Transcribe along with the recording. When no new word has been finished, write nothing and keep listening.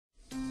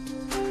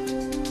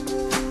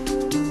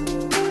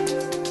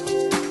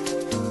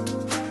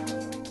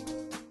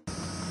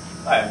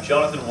I'm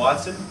Jonathan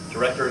Watson,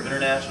 Director of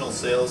International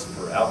Sales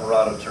for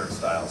Alvarado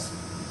Turnstiles.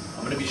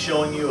 I'm going to be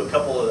showing you a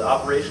couple of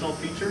operational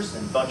features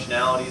and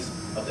functionalities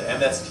of the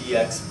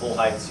MSTX full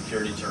height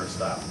security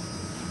turnstile.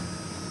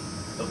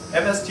 The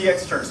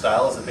MSTX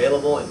turnstile is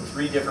available in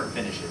 3 different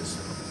finishes.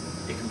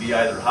 It can be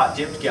either hot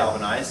dipped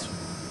galvanized,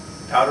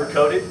 powder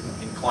coated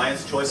in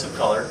client's choice of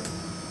color,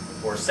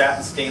 or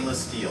satin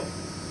stainless steel.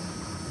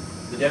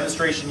 The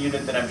demonstration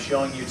unit that I'm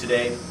showing you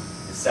today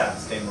is satin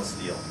stainless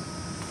steel.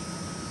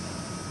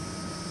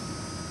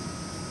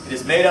 It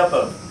is made up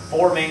of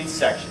 4 main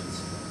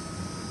sections.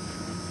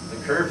 The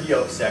curved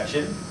yoke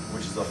section,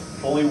 which is a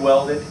fully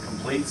welded,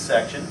 complete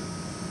section.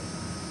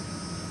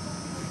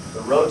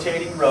 The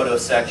rotating roto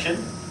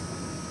section,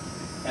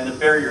 and the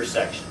barrier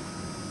section.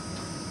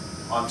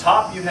 On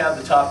top you have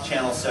the top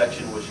channel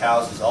section, which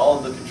houses all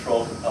of the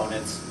control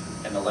components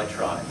and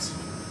electronics.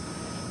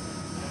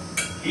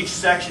 Each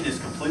section is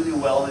completely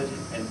welded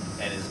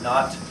and is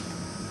not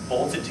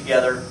bolted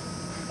together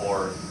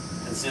or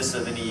consists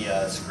of any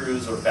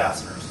screws or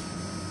fasteners.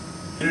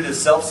 The unit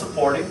is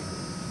self-supporting.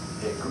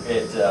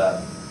 It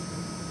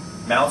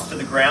mounts to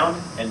the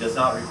ground and does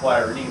not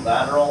require any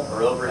lateral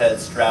or overhead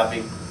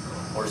strapping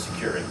or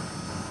securing.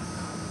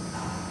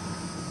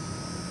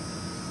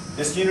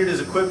 This unit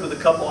is equipped with a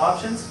couple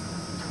options.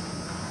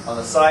 On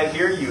the side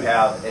here you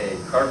have a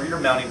card reader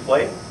mounting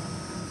plate.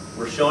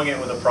 We're showing it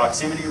with a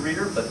proximity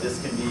reader, but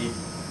this can be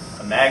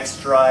a mag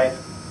stripe,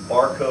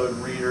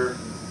 barcode reader,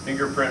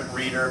 fingerprint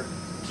reader,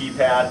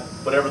 keypad,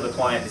 whatever the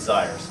client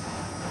desires.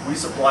 We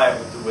supply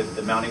it with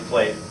the mounting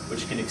plate,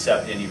 which can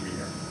accept any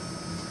reader.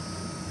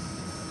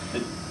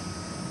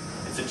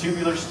 It's a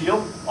tubular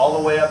steel all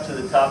the way up to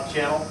the top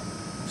channel,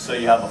 so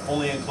you have a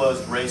fully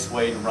enclosed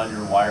raceway to run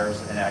your wires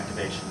and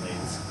activation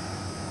leads.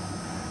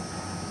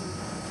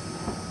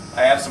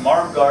 I have some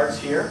arm guards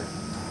here.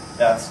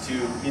 That's to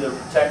either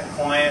protect the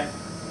client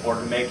or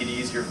to make it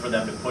easier for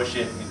them to push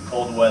it in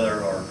cold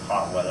weather or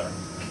hot weather.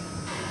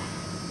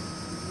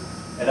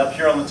 And up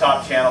here on the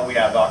top channel we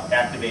have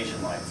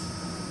activation lights.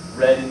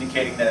 Red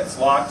indicating that it's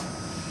locked,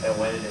 and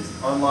when it is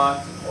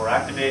unlocked or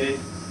activated,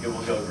 it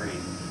will go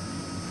green.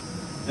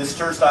 This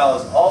turnstile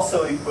is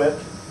also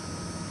equipped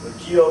with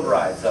key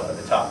overrides up at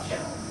the top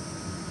channel.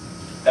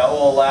 That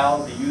will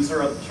allow the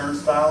user of the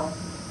turnstile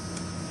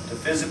to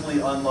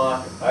physically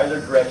unlock either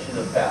direction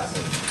of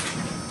passage.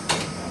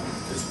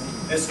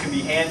 This can be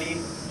handy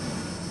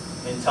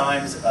in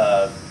times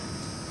of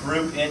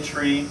group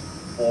entry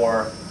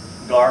or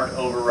guard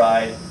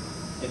override,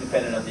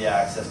 independent of the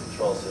access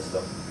control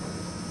system.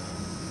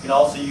 You can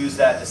also use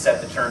that to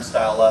set the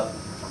turnstile up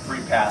for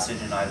free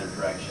passage in either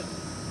direction.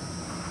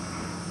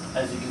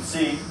 As you can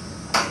see,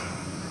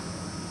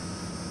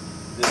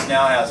 this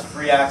now has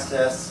free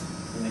access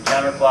in the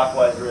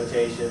counterclockwise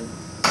rotation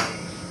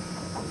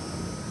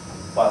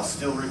while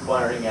still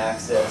requiring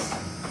access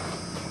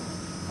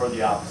for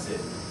the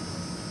opposite.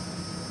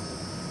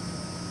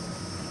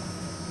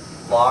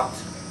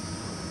 Locked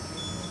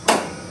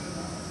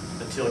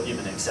until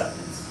given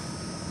acceptance.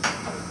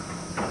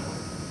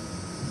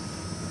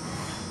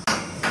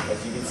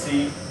 As you can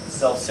see,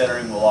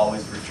 self-centering will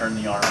always return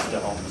the arms to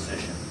home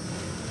position.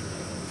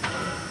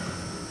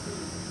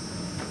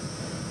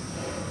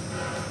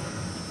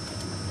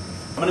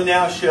 I'm going to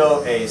now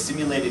show a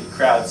simulated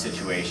crowd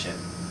situation.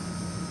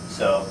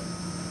 So,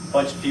 a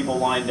bunch of people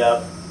lined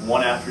up,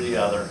 one after the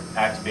other,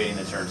 activating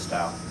the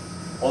turnstile.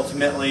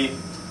 Ultimately,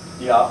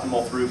 the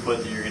optimal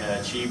throughput that you're going to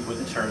achieve with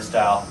the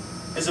turnstile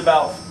is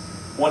about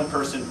 1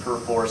 person per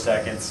 4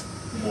 seconds,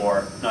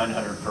 or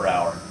 900 per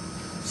hour.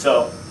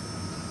 So,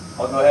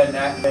 I'll go ahead and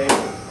activate,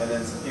 and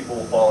then some people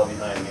will follow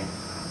behind me.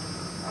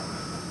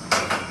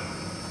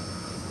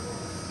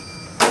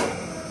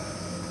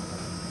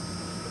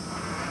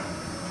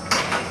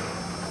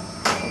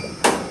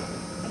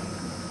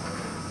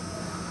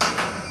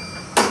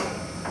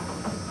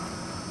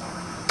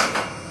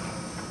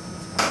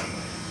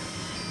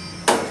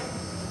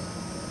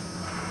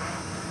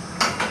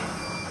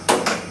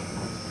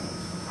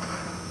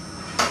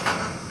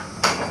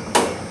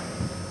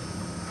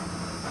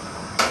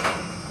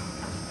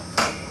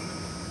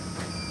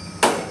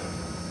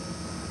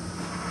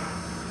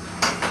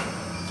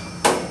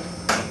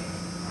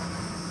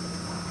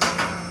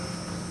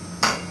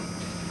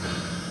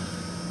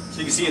 So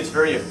you can see it's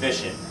very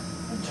efficient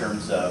in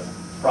terms of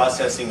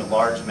processing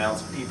large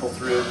amounts of people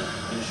through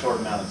in a short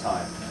amount of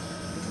time.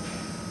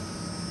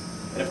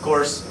 And of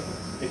course,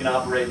 it can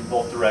operate in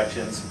both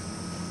directions,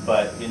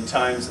 but in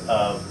times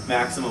of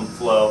maximum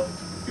flow,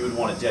 you would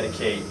want to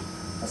dedicate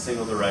a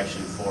single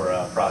direction for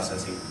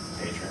processing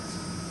patrons.